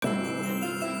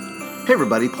Hey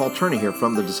everybody, Paul Turner here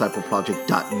from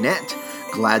thediscipleproject.net.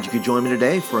 Glad you could join me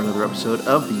today for another episode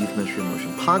of the Youth Ministry in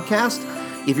Motion podcast.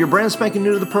 If you're brand spanking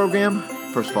new to the program,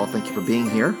 first of all, thank you for being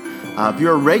here. If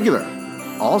you're a regular,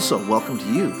 also welcome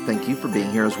to you. Thank you for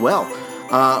being here as well.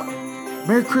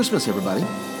 Merry Christmas, everybody.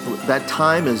 That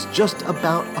time is just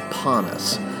about upon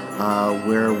us,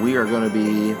 where we are going to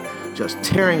be just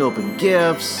tearing open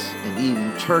gifts and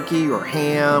eating turkey or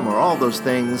ham or all those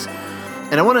things.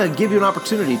 And I want to give you an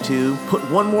opportunity to put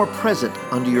one more present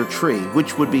under your tree,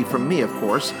 which would be from me, of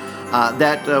course,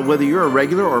 that whether you're a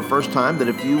regular or first time, that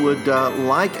if you would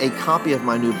like a copy of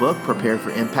my new book, Prepare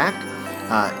for Impact,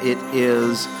 it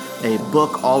is a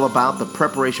book all about the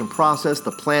preparation process,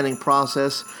 the planning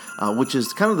process, which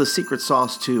is kind of the secret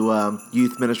sauce to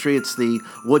youth ministry. It's the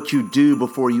what you do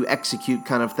before you execute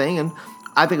kind of thing. And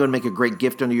I think it would make a great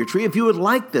gift under your tree. If you would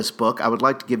like this book, I would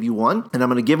like to give you one, and I'm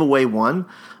going to give away one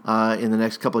in the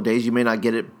next couple of days. You may not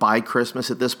get it by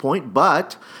Christmas at this point,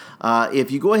 but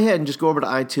if you go ahead and just go over to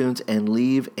iTunes and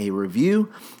leave a review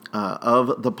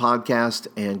of the podcast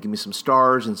and give me some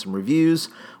stars and some reviews,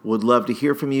 would love to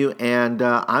hear from you, and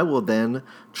I will then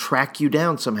track you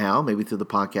down somehow, maybe through the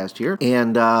podcast here,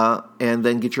 and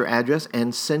then get your address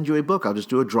and send you a book. I'll just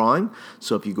do a drawing.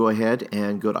 So if you go ahead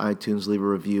and go to iTunes, leave a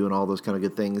review and all those kind of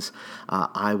good things,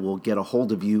 I will get a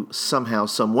hold of you somehow,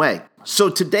 some way.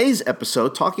 So today's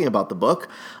episode, talking about the book,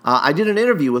 I did an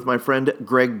interview with my friend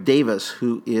Greg Davis,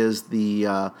 who is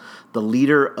the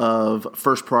leader of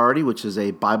First Priority, which is a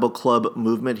Bible club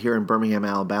movement here in Birmingham,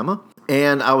 Alabama.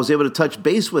 And I was able to touch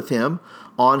base with him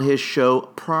on his show,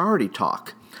 Priority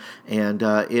Talk. And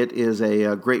it is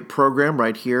a great program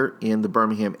right here in the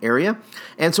Birmingham area.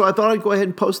 And so I thought I'd go ahead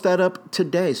and post that up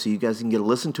today so you guys can get a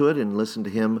listen to it and listen to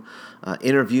him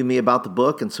interview me about the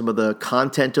book and some of the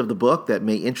content of the book that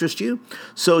may interest you.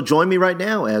 So join me right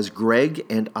now as Greg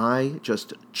and I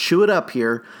just chew it up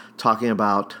here talking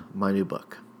about my new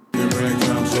book. All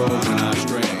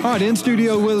right, in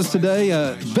studio with us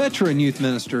today, veteran youth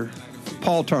minister,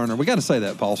 Paul Turner. We got to say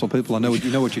that, Paul, so people know you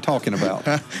know what you're talking about.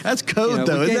 That's code,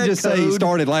 though. We can't just say he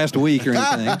started last week or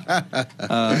anything.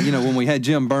 When we had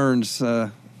Jim Burns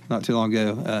not too long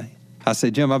ago, I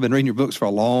said, Jim, I've been reading your books for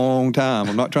a long time.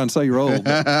 I'm not trying to say you're old.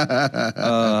 But,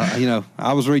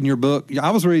 I was reading your book.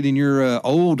 I was reading your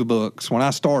old books when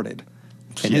I started.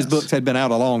 And his books had been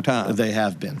out a long time. They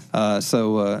have been. That's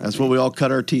what we all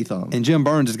cut our teeth on. And Jim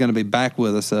Burns is going to be back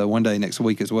with us one day next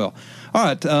week as well. All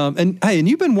right. And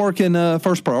you've been working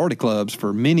First Priority Clubs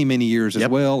for many, many years as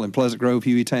well in Pleasant Grove,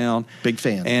 Hueytown. Big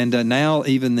fan. And now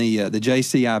even the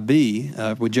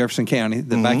JCIB with Jefferson County,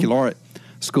 the Baccalaureate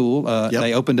School,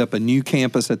 they opened up a new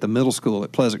campus at the middle school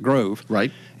at Pleasant Grove.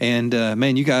 Right. And,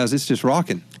 man, you guys, it's just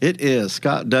rocking. It is.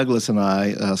 Scott Douglas and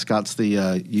I, Scott's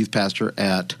the youth pastor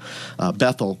at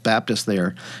Bethel Baptist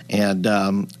there, and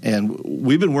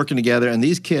we've been working together. And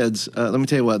these kids, let me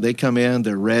tell you what, they come in,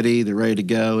 they're ready to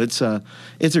go. It's a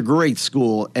great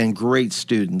school and great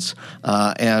students.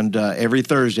 And every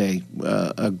Thursday,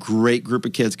 a great group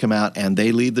of kids come out, and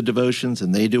they lead the devotions,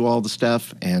 and they do all the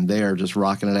stuff, and they are just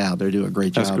rocking it out. They're doing a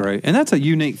great job. That's great. And that's a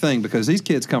unique thing because these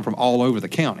kids come from all over the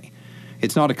county.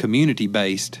 It's not a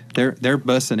community-based. They're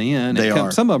bussing in. They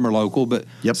are. Some of them are local, but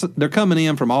they're coming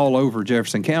in from all over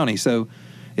Jefferson County. So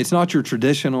it's not your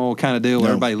traditional kind of deal where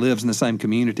everybody lives in the same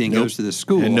community and goes to the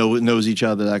school. And knows each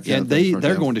other. That kind of thing.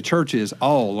 They're going to churches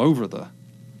all over the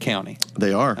county.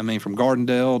 They are. I mean, from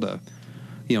Gardendale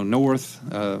to, north,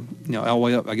 all the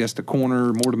way up, I guess, to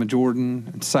Corner, Mortimer Jordan,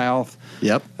 and south.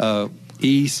 Yep.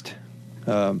 East.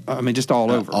 Just all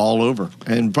over. All over.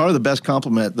 And probably the best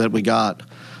compliment that we got,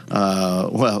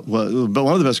 but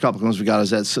one of the best compliments we got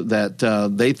is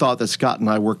that they thought that Scott and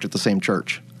I worked at the same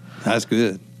church. That's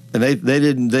good. And they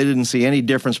didn't see any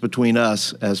difference between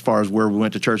us as far as where we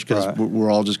went to church because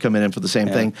we're all just coming in for the same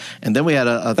thing. And then we had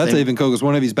a that's thing. Even cool because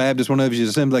one of you's Baptist, one of you's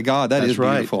Assembly of God. That's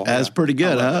right. Beautiful. That's pretty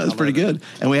good, huh? That's pretty good.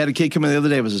 And we had a kid come in the other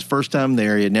day. It was his first time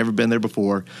there. He had never been there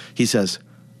before. He says,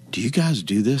 "Do you guys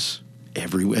do this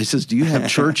every week?" He says, "Do you have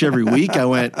church every week?" I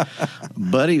went,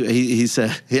 "Buddy," he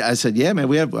said, I said, "Yeah, man,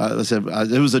 we have." I said,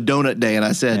 "It was a donut day," and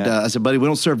I said, "Buddy, we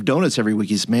don't serve donuts every week."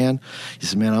 He said, "Man,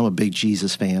 I'm a big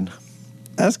Jesus fan."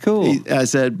 That's cool. I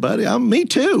said, "Buddy, me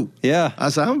too." Yeah. I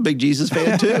said, "I'm a big Jesus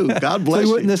fan too." God bless so he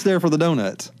you. wasn't this there for the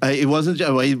donuts? He wasn't.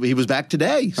 He was back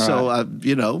today. All so,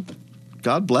 right.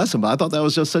 God bless him. I thought that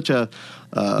was just such a...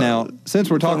 now,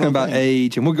 since we're talking about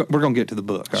age, and we're going to get to the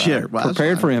book. Sure. Right?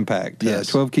 Prepared for Impact. Yes.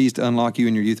 12 Keys to Unlock You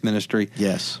in Your Youth Ministry.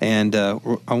 Yes. And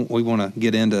we want to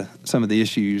get into some of the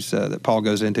issues that Paul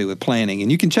goes into with planning.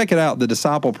 And you can check it out,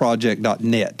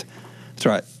 thediscipleproject.net. That's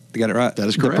right. You got it right. That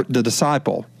is correct.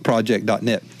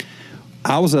 Thediscipleproject.net.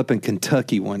 I was up in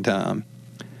Kentucky one time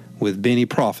with Benny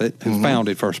Prophet, who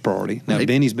founded First Priority. Now,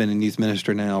 Benny's been in youth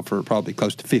ministry now for probably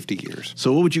close to 50 years.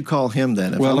 So what would you call him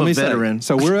then? If Well, I'm let me a veteran.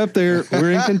 say, so we're up there,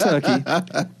 we're in Kentucky.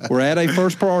 We're at a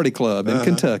First Priority Club in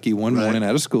Kentucky one morning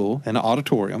out of school in an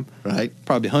auditorium. Right.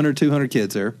 Probably 100, 200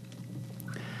 kids there.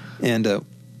 And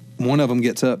one of them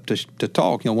gets up to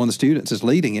talk. One of the students is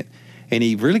leading it, and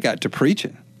he really got to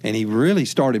preaching. And he really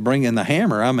started bringing the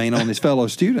hammer, on his fellow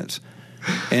students.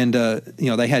 And,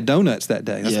 they had donuts that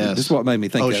day. This is what made me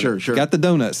think of it. Sure. Got the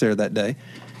donuts there that day.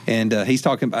 And he's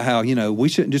talking about how, we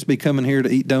shouldn't just be coming here to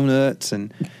eat donuts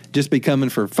and just be coming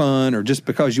for fun or just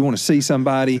because you want to see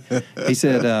somebody. He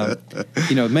said,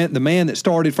 the man that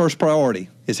started First Priority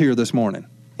is here this morning.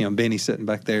 Benny's sitting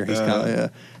back there. He's kind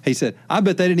of, he said, I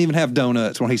bet they didn't even have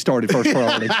donuts when he started First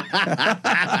Priority. That's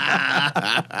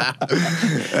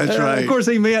right. Of course,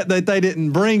 he meant that they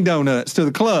didn't bring donuts to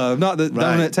the club. Not that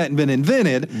donuts hadn't been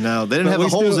invented. No, they didn't have the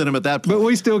holes in them at that point. But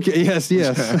we still, yes. Didn't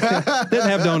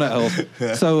have donut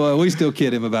holes. So we still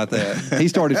kid him about that. He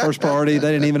started First Priority.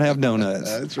 They didn't even have donuts.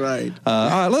 That's right. All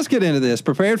right, let's get into this.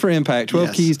 Prepared for Impact,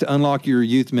 12 Keys to Unlock Your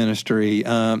Youth Ministry.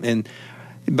 And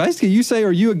basically, you say,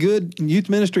 are you a good youth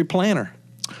ministry planner?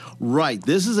 Right.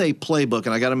 This is a playbook,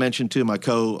 and I got to mention, too, my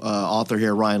co-author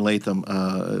here, Ryan Latham,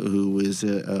 who is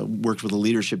works with a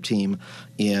leadership team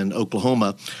in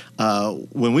Oklahoma.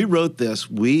 When we wrote this,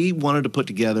 we wanted to put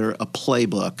together a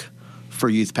playbook for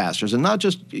youth pastors, and not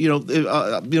just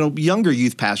younger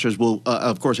youth pastors will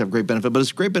of course have great benefit, but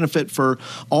it's a great benefit for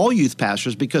all youth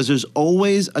pastors because there's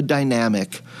always a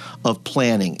dynamic of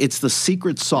planning. It's the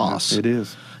secret sauce. It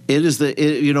is. It is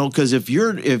because if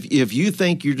you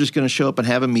think you're just going to show up and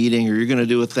have a meeting or you're going to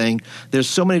do a thing, there's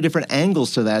so many different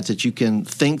angles to that you can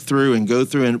think through and go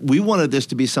through. And we wanted this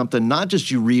to be something not just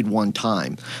you read one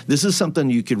time. This is something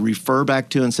you could refer back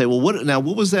to and say, well,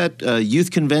 what was that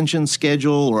youth convention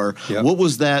schedule, or what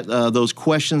was that those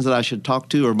questions that I should talk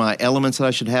to, or my elements that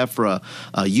I should have for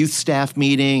a youth staff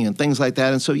meeting and things like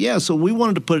that. And so so we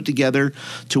wanted to put it together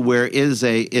to where it is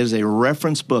a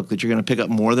reference book that you're going to pick up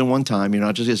more than one time. You're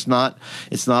not just it's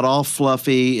not all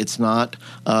fluffy. It's not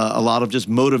a lot of just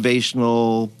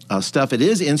motivational stuff. It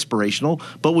is inspirational,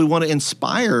 but we want to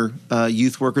inspire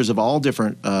youth workers of all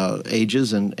different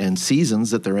ages and seasons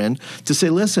that they're in to say,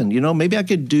 listen, maybe I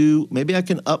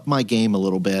can up my game a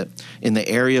little bit in the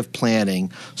area of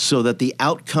planning so that the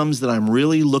outcomes that I'm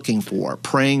really looking for,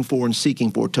 praying for, and seeking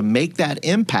for to make that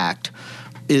impact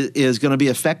is going to be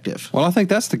effective. Well, I think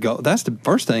that's the goal. That's the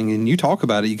first thing, and you talk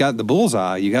about it. You got the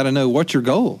bullseye. You got to know what's your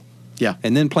goal. Yeah.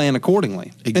 And then plan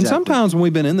accordingly. Exactly. And sometimes when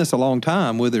we've been in this a long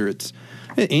time, whether it's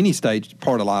any stage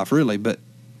part of life really, but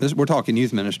we're talking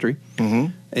youth ministry,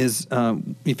 is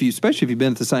especially if you've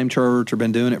been at the same church or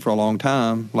been doing it for a long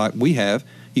time, like we have,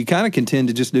 you kind of can tend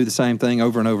to just do the same thing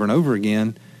over and over and over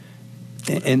again.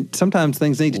 And sometimes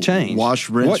things need to change. Wash,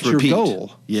 rinse, what's repeat. Your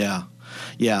goal? Yeah.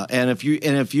 Yeah, and if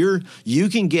you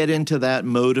can get into that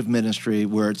mode of ministry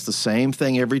where it's the same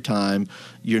thing every time,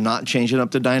 you're not changing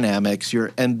up the dynamics.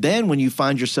 And then when you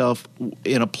find yourself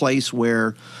in a place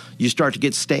where you start to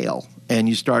get stale and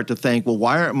you start to think, well,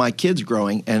 why aren't my kids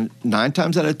growing? And 9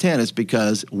 times out of 10, it's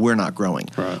because we're not growing.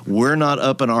 Right. We're not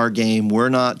up in our game. We're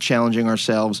not challenging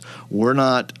ourselves. We're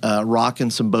not rocking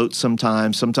some boats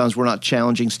sometimes. Sometimes we're not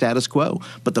challenging status quo.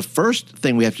 But the first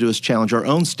thing we have to do is challenge our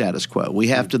own status quo. We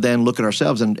have to then look at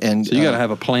ourselves and so you got to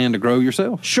have a plan to grow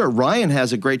yourself. Sure. Ryan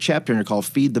has a great chapter in here called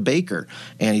Feed the Baker,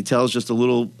 and he tells just a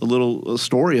little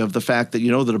story of the fact that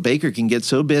that a baker can get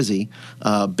so busy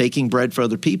baking bread for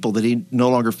other people that he no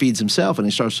longer feeds himself, and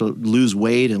he starts to lose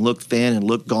weight and look thin and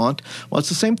look gaunt. Well, it's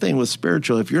the same thing with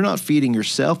spiritual. If you're not feeding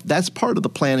yourself, that's part of the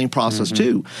planning process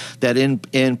too. That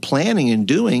in planning and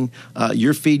doing,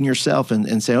 you're feeding yourself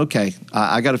and saying, okay,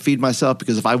 I got to feed myself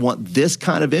because if I want this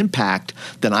kind of impact,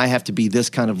 then I have to be this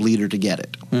kind of leader to get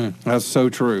it. That's so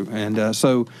true. And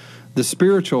so the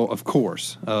spiritual, of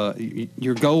course,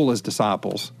 your goal is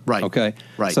disciples. Right. Okay.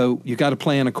 Right. So you got to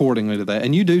plan accordingly to that.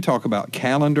 And you do talk about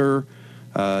calendar.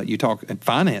 You talk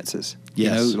finances.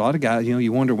 Yes. A lot of guys,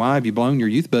 you wonder why have you blown your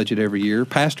youth budget every year?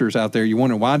 Pastors out there, you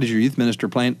wonder why does your youth minister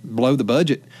blow the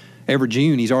budget every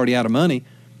June? He's already out of money.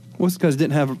 Well, it's because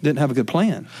didn't have a good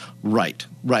plan. Right.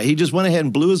 He just went ahead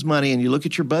and blew his money, and you look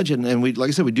at your budget, and we, like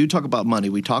I said, we do talk about money.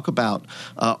 We talk about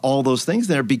all those things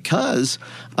there because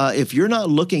if you're not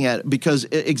looking at,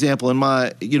 example, in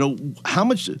my, how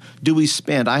much do we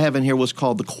spend? I have in here what's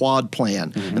called the quad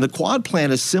plan, and the quad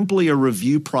plan is simply a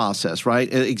review process,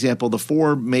 right? Example, the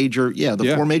four major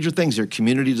things are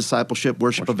community, discipleship,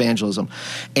 worship, evangelism,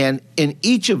 and in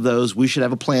each of those we should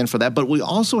have a plan for that. But we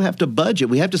also have to budget.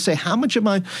 We have to say how much am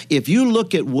I? if you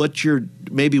look at what your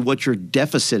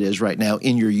deficit is right now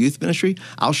in your youth ministry,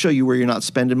 I'll show you where you're not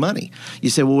spending money. You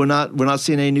say, well, we're not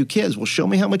seeing any new kids. Well, show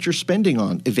me how much you're spending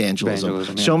on evangelism.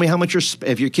 Yeah. Show me how much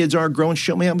if your kids aren't growing,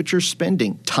 show me how much you're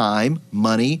spending, time,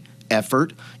 money,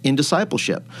 effort in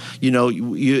discipleship.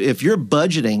 If you're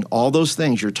budgeting all those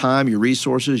things, your time, your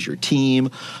resources, your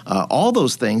team, all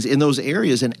those things in those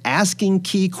areas and asking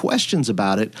key questions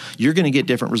about it, you're going to get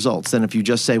different results than if you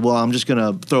just say, well, I'm just going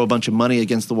to throw a bunch of money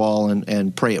against the wall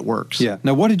and pray it works. Yeah.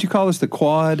 Now, what did you call this? The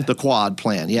quad? The quad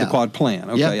plan, yeah. The quad plan.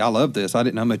 Okay, I love this. I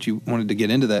didn't know how much you wanted to get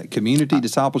into that. Community,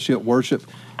 discipleship, worship,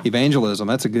 evangelism.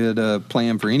 That's a good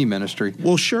plan for any ministry.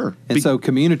 Well, sure. And so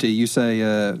community, you say,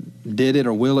 did it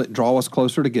or will it draw us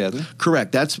closer together?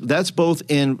 Correct. That's both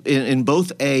in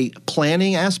both a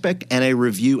planning aspect and a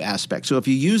review aspect. So if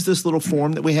you use this little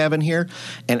form that we have in here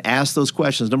and ask those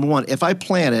questions, number one, if I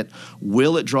plan it,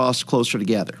 will it draw us closer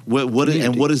together? What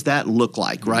does that look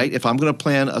like, right? If I'm going to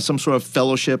plan some sort of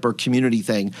fellowship or community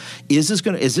thing, is this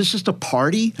just a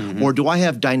party, or do I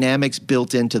have dynamics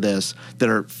built into this that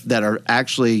are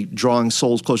actually drawing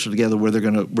souls closer together where they're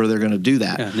going to do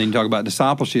that? Yeah, and then you talk about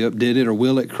discipleship. Did it or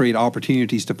will it create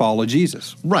opportunities to follow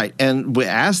Jesus? Right, and we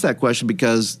ask that question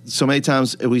because so many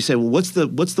times we say, well, what's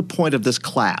the point of this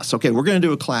class? Okay, we're going to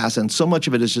do a class, and so much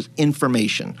of it is just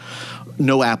information,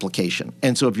 no application.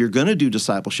 And so if you're going to do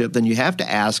discipleship, then you have to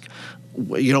ask,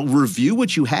 review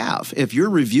what you have. If you're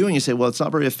reviewing, you say, well, it's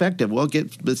not very effective. Well,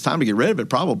 it's time to get rid of it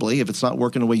probably if it's not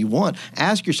working the way you want.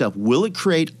 Ask yourself, will it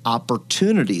create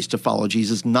opportunities to follow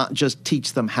Jesus, not just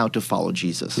teach them how to follow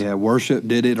Jesus? Yeah, worship,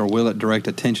 did it or will it direct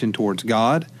attention towards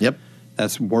God? Yep.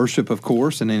 That's worship, of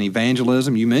course, and then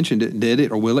evangelism. You mentioned it. Did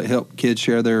it or will it help kids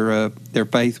share their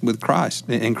faith with Christ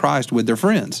and Christ with their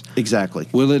friends? Exactly.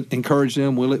 Will it encourage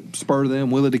them? Will it spur them?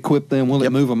 Will it equip them? Will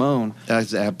it move them on?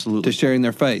 That's absolutely to sharing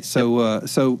their faith. So,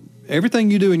 so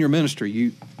everything you do in your ministry,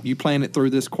 you plan it through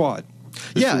this quad.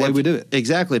 This is the way we do it.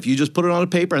 Exactly. If you just put it on a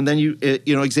paper and then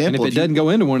example. And if it doesn't go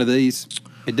into one of these,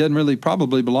 it doesn't really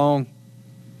probably belong.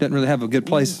 Doesn't really have a good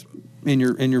place in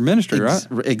your ministry, right?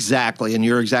 Exactly, and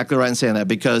you're exactly right in saying that,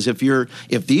 because if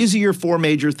these are your four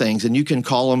major things, and you can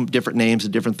call them different names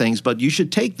and different things, but you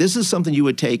should this is something you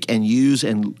would take and use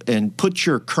and put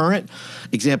your current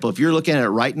example. If you're looking at it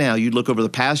right now, you'd look over the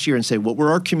past year and say, what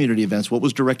were our community events? What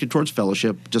was directed towards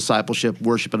fellowship, discipleship,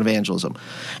 worship, and evangelism?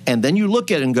 And then you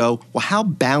look at it and go, well, how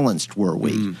balanced were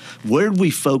we? Where did we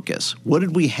focus? What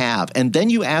did we have? And then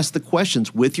you ask the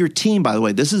questions with your team, by the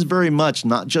way. This is very much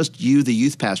not just you, the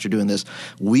youth pastor, doing this.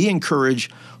 We encourage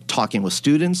talking with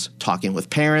students, talking with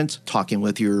parents, talking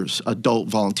with your adult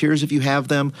volunteers if you have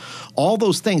them, all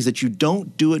those things that you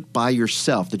don't do it by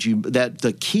yourself, that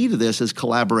the key to this is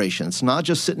collaboration. It's not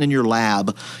just sitting in your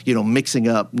lab, mixing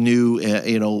up new,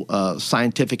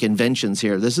 scientific inventions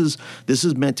here. This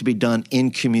is meant to be done in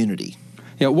community.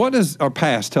 Yeah, what does our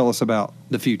past tell us about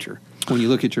the future when you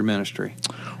look at your ministry?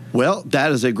 Well,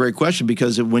 that is a great question,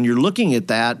 because when you're looking at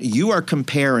that, you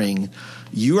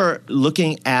are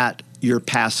looking at your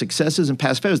past successes and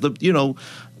past failures.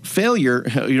 Failure,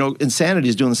 insanity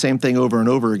is doing the same thing over and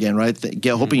over again, right?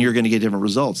 Hoping you're going to get different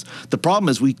results. The problem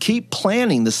is we keep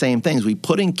planning the same things. We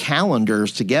put in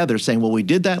calendars together saying, well, we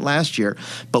did that last year,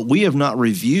 but we have not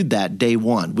reviewed that day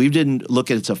one. We didn't look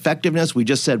at its effectiveness. We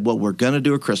just said, well, we're going to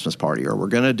do a Christmas party, or we're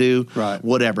going to do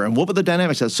whatever. And what were the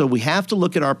dynamics? So we have to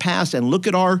look at our past and look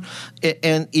at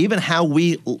and even how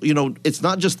we, it's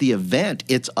not just the event,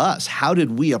 it's us. How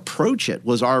did we approach it?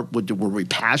 Were we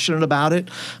passionate about it?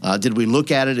 Did we look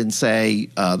at it and say,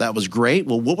 that was great?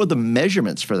 Well, what were the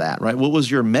measurements for that, right? What was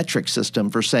your metric system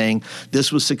for saying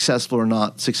this was successful or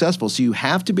not successful? So you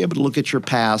have to be able to look at your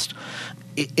past,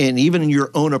 and even in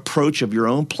your own approach of your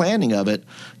own planning of it,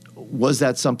 was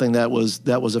that something that was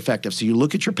effective? So you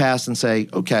look at your past and say,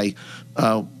 okay,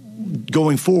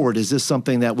 going forward, is this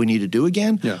something that we need to do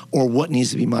again? Yeah. Or what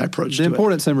needs to be my approach to it? The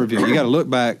importance in review. You got to look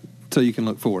back so you can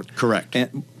look forward. Correct.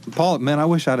 And Paul, man, I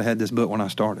wish I'd have had this book when I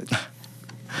started.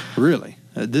 Really.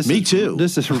 Me too.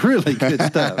 This is really good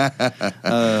stuff.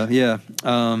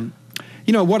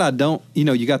 What I don't,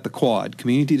 you got the quad,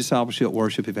 community, discipleship,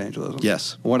 worship, evangelism.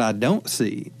 Yes. What I don't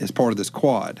see as part of this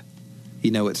quad,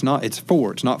 it's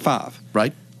 4, it's not 5.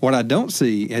 Right. What I don't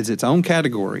see as its own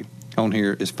category on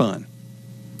here is fun.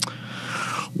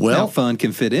 Well, now, fun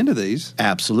can fit into these.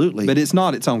 Absolutely. But it's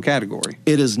not its own category.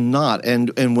 It is not.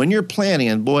 And when you're planning,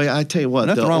 and boy, I tell you what.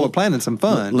 Nothing wrong with planning some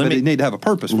fun, but you need to have a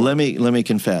purpose for it. Let me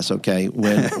confess, okay?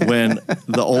 When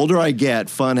the older I get,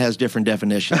 fun has different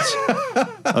definitions,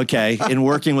 okay, in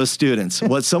working with students.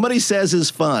 What somebody says is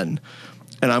fun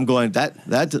And I'm going,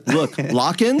 look,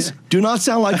 lock-ins do not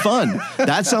sound like fun.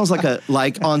 That sounds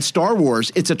like on Star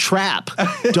Wars, it's a trap.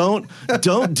 Don't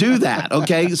do that,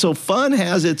 okay? So fun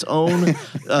has its own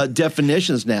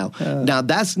definitions now. Now,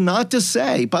 that's not to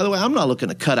say, by the way, I'm not looking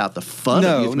to cut out the fun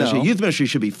of youth ministry. No. Youth ministry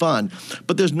should be fun,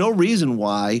 but there's no reason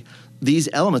why these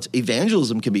elements,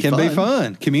 evangelism can be fun. Can be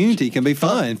fun. Community can be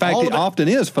fun. In fact, it often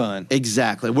is fun.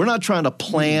 Exactly. We're not trying to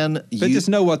plan But just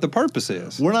know what the purpose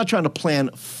is. We're not trying to plan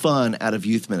fun out of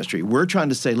youth ministry. We're trying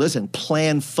to say, listen,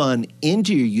 plan fun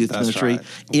into your youth ministry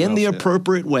in the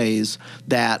appropriate ways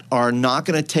that are not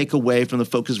going to take away from the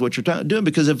focus of what you're doing.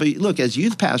 Because look, as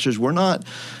youth pastors, we're not,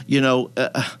 I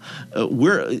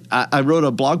wrote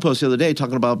a blog post the other day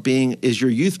talking about is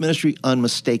your youth ministry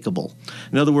unmistakable?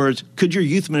 In other words, could your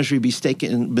youth ministry be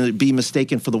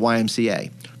mistaken for the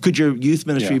YMCA? Could your youth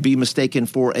ministry be mistaken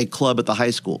for a club at the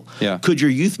high school? Yeah. Could your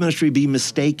youth ministry be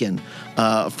mistaken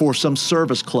for some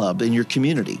service club in your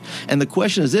community? And the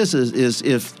question is this: is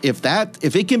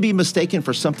if it can be mistaken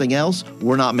for something else,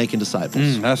 we're not making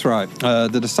disciples. That's right. The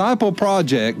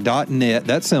discipleproject.net.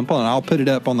 That's simple, and I'll put it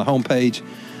up on the homepage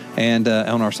and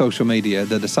on our social media.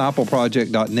 The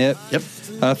discipleproject.net. Yep.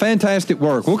 Fantastic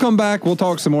work. We'll come back. We'll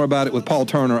talk some more about it with Paul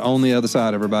Turner on the other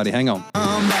side, everybody. Hang on.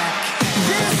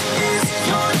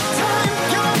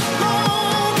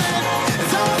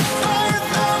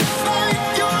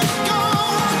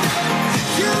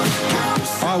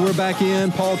 All right, we're back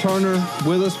in. Paul Turner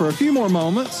with us for a few more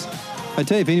moments. I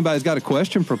tell you, if anybody's got a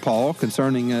question for Paul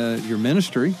concerning your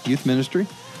ministry, youth ministry,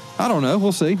 I don't know.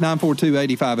 We'll see.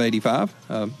 942-8585.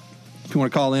 If you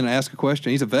want to call in and ask a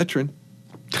question, he's a veteran.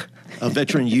 A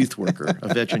veteran youth worker.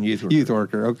 Youth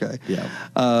worker, okay. Yeah.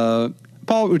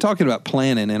 Paul, we're talking about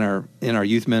planning in our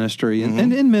youth ministry and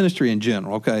in ministry in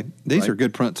general, okay? These are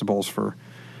good principles for,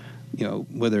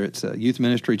 whether it's youth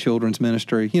ministry, children's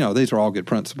ministry, these are all good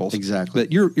principles. Exactly.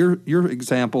 But your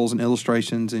examples and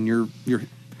illustrations and your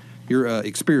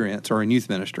experience are in youth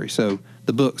ministry. So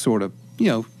the book sort of,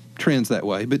 trends that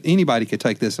way. But anybody could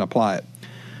take this and apply it.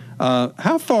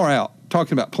 How far out,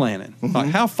 talking about planning, like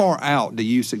how far out do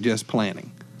you suggest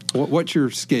planning? What's your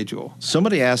schedule?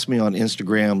 Somebody asked me on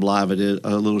Instagram Live, I did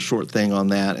a little short thing on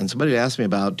that, and somebody asked me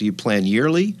about, do you plan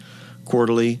yearly,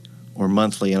 quarterly, or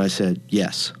monthly? And I said,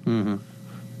 yes.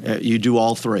 You do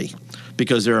all three.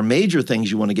 Because there are major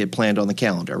things you want to get planned on the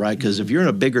calendar, right? Because if you're in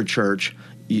a bigger church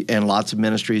and lots of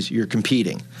ministries, you're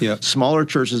competing. Yep. Smaller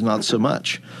churches, not so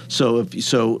much. So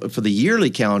for the yearly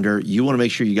calendar, you want to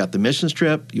make sure you got the missions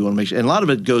trip. You want to make sure, and a lot of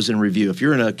it goes in review. If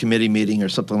you're in a committee meeting or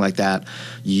something like that,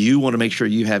 you want to make sure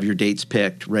you have your dates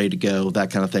picked, ready to go,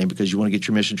 that kind of thing, because you want to get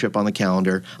your mission trip on the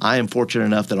calendar. I am fortunate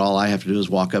enough that all I have to do is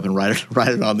walk up and write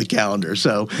it on the calendar.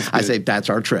 So I say that's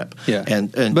our trip. Yeah.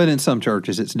 And but in some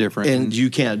churches it's different. And you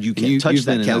can't touch you've that been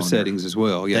calendar. in those settings as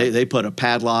well. Yeah. They put a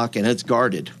padlock and it's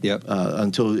guarded. Yep.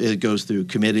 Until it goes through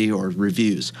committee or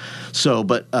reviews. So,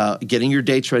 but getting your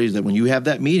dates ready, that when you have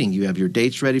that meeting, you have your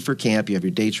dates ready for camp, you have your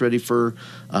dates ready for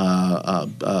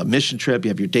mission trip, you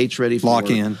have your dates ready for lock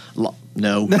in.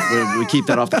 No, we keep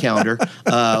that off the calendar.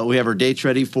 We have our dates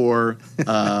ready for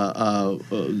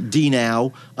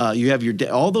D-Now. You have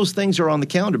all those things are on the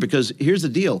calendar, because here's the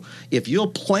deal. If you'll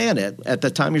plan it at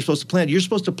the time you're supposed to plan it, you're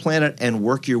supposed to plan it and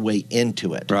work your way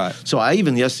into it. Right. So I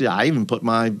even put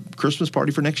my Christmas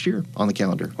party for next year on the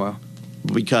calendar. Wow.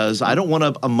 Because I don't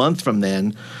want a month from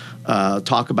then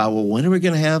talk about, well, when are we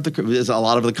going to have there's a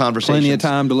lot of the conversations. Plenty of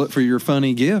time to look for your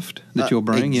funny gift that you'll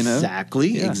bring, Exactly,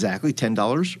 Yeah. exactly.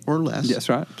 $10 or less. That's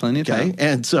right. Plenty of time.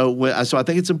 And so I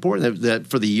think it's important that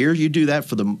for the year you do that,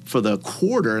 for the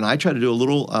quarter, and I try to do a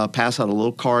little, pass out a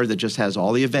little card that just has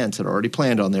all the events that are already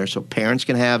planned on there, so parents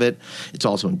can have it. It's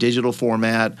also in digital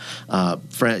format.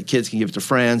 Kids can give it to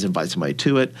friends, invite somebody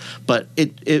to it. But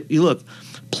you look,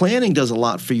 planning does a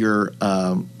lot for your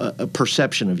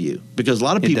perception of you, because a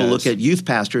lot of people look at youth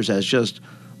pastors as just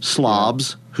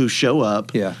slobs who show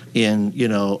up in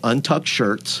untucked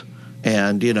shirts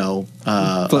and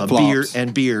flip-flops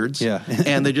and beards,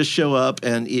 and they just show up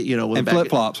and with and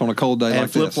flip-flops on a cold day, and like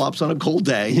flip-flops on a cold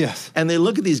day, yes, and they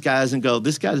look at these guys and go,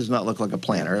 "This guy does not look like a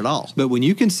planner at all." But when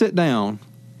you can sit down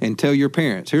and tell your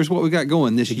parents, "Here's what we got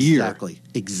going this year.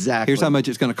 Exactly. Here's how much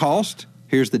it's going to cost.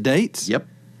 Here's the dates." Yep.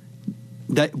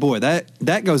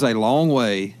 That goes a long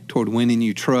way toward winning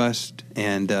you trust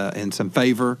and some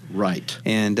favor. Right.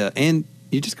 And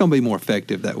you're just going to be more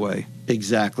effective that way.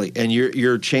 Exactly. And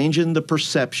you're changing the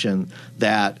perception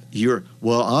that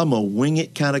I'm a wing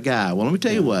it kind of guy. Well, let me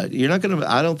tell you what, you're not going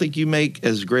to, I don't think you make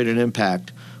as great an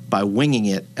impact by winging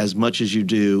it as much as you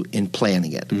do in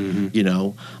planning it. You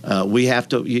know, we have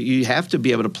to. You have to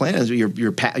be able to plan.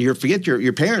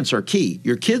 Your parents are key.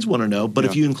 Your kids want to know, but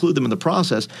if you include them in the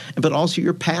process, but also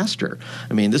your pastor.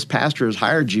 I mean, this pastor has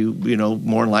hired you. You know,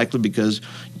 more than likely because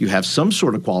you have some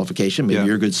sort of qualification. Maybe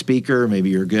you're a good speaker. Maybe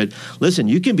you're good. Listen,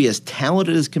 you can be as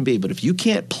talented as can be, but if you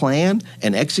can't plan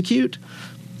and execute,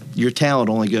 your talent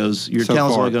only goes. Your so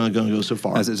talent's far. only going to go so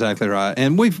far. That's exactly right.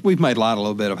 And we've made light a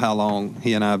little bit of how long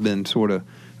he and I have been sort of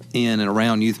in and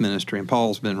around youth ministry, and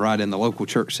Paul's been right in the local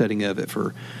church setting of it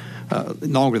for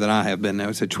longer than I have been now.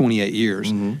 It's 28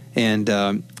 years, and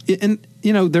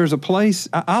you know, there's a place.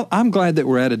 I'm glad that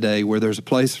we're at a day where there's a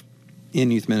place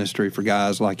in youth ministry for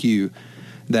guys like you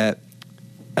that.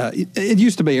 It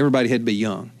used to be everybody had to be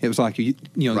young. It was like, the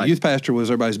youth pastor was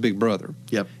everybody's big brother.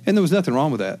 Yep. And there was nothing wrong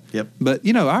with that. Yep. But,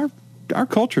 you know, our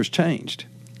culture's changed.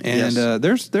 And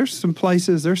there's some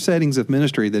places, there's settings of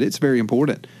ministry that it's very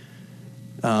important.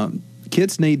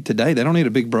 Kids need today, they don't need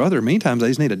a big brother. Many times they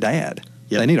just need a dad.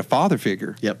 Yep. They need a father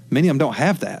figure. Yep. Many of them don't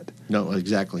have that. No,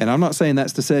 exactly. And I'm not saying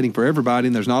that's the setting for everybody,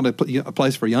 and there's not a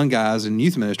place for young guys in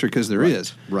youth ministry, because there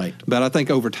is. Right. But I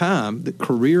think over time, the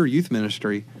career youth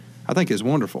ministry, I think, is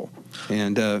wonderful.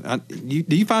 And do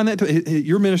you find that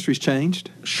your ministry's changed?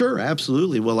 Sure,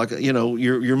 absolutely. Well, like, you know,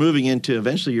 you're moving into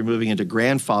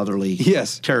grandfatherly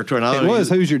territory. It was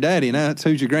who's your daddy, now it's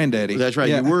who's your granddaddy. That's right.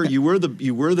 Yeah. You were the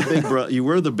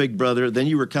big brother. Then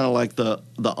you were kind of like the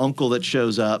uncle that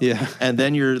shows up. Yeah. And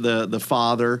then you're the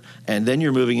father, and then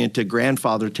you're moving into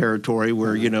grandfather territory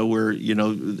where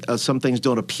some things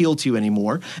don't appeal to you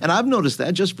anymore. And I've noticed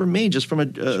that just from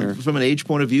an age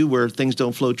point of view, where things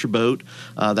don't float your boat.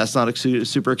 That's not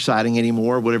super exciting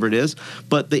anymore, whatever it is.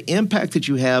 But the impact that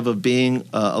you have of being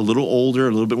a little older,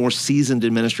 a little bit more seasoned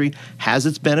in ministry, has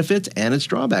its benefits and its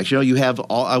drawbacks. You know, you have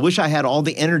I wish I had all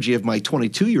the energy of my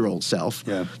 22-year-old self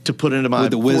to put into my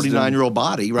 49-year-old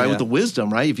body, right? With the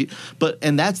wisdom, right?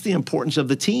 And that's the importance of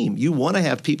the team. You want to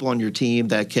have people on your team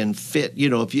that can fit. You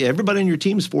know, if everybody on your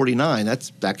team is 49,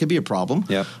 that could be a problem.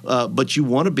 Yeah. But you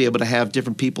want to be able to have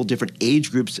different people, different age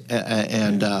groups,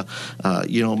 and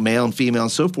male and female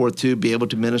and so forth, to be able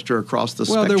to minister across the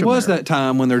spectrum. Well, there was that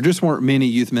time when there just weren't many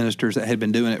youth ministers that had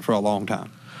been doing it for a long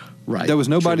time. Right. There was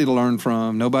nobody to learn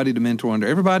from, nobody to mentor under.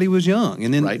 Everybody was young,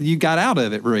 and then you got out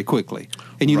of it very quickly,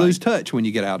 and you lose touch when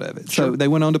you get out of it. So they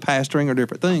went on to pastoring or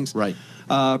different things. Right.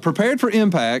 Prepared for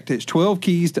Impact. It's 12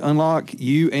 keys to unlock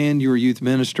you and your youth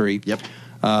ministry. Yep.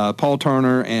 Paul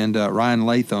Turner and Ryan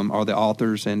Latham are the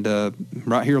authors, and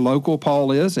right here local,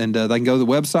 Paul is, and they can go to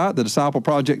the website,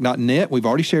 thediscipleproject.net. We've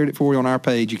already shared it for you on our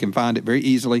page. You can find it very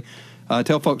easily.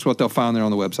 Tell folks what they'll find there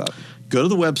on the website. Go to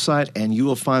the website, and you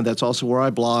will find that's also where I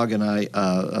blog, and I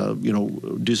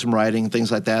do some writing,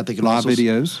 things like that. They can live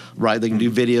videos. Right, they can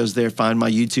do videos there. Find my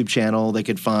YouTube channel. They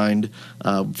could find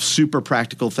super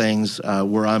practical things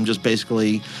where I'm just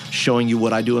basically showing you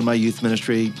what I do in my youth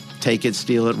ministry. Take it,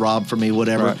 steal it, rob from me,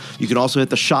 whatever. Right. You can also hit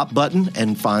the shop button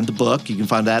and find the book. You can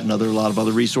find that and a lot of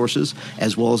other resources,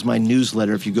 as well as my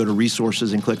newsletter. If you go to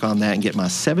resources and click on that and get my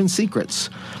 7 secrets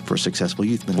for successful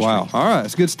youth ministry. Wow. All right.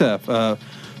 It's good stuff.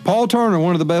 Paul Turner,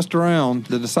 one of the best around,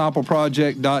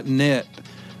 thediscipleproject.net.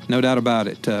 No doubt about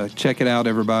it. Check it out,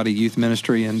 everybody, youth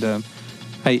ministry. And,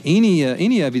 hey, any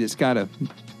of you that's got a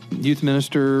youth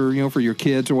minister, for your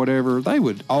kids or whatever, they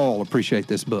would all appreciate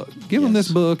this book. Give them this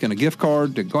book and a gift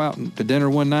card to go out to dinner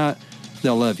one night.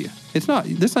 They'll love you. This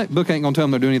book ain't going to tell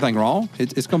them they're doing anything wrong.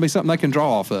 It's going to be something they can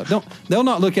draw off of. They'll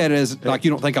not look at it as like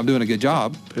you don't think I'm doing a good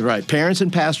job. Right. Parents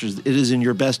and pastors, it is in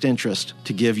your best interest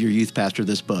to give your youth pastor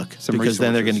this book, because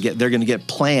then they're going to get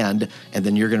planned, and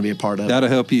then you're going to be a part of it. That'll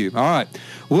help you. All right.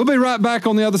 We'll be right back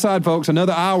on the other side, folks.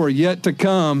 Another hour yet to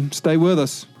come. Stay with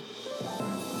us.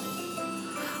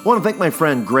 I want to thank my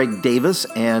friend Greg Davis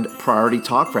and Priority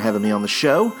Talk for having me on the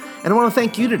show. And I want to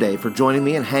thank you today for joining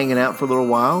me and hanging out for a little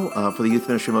while for the Youth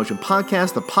Ministry Motion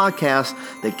podcast, the podcast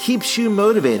that keeps you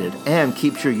motivated and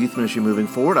keeps your youth ministry moving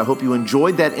forward. I hope you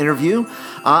enjoyed that interview.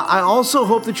 I also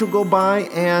hope that you'll go by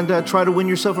and try to win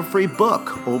yourself a free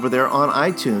book over there on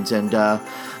iTunes, and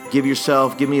give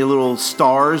me a little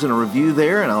stars and a review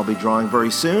there, and I'll be drawing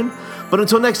very soon. But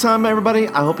until next time, everybody,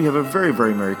 I hope you have a very,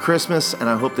 very Merry Christmas, and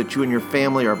I hope that you and your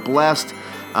family are blessed.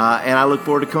 And I look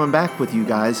forward to coming back with you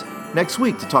guys next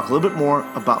week to talk a little bit more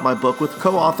about my book with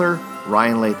co-author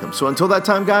Ryan Latham. So until that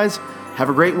time, guys, have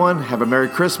a great one, have a Merry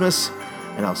Christmas,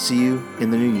 and I'll see you in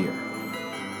the new year.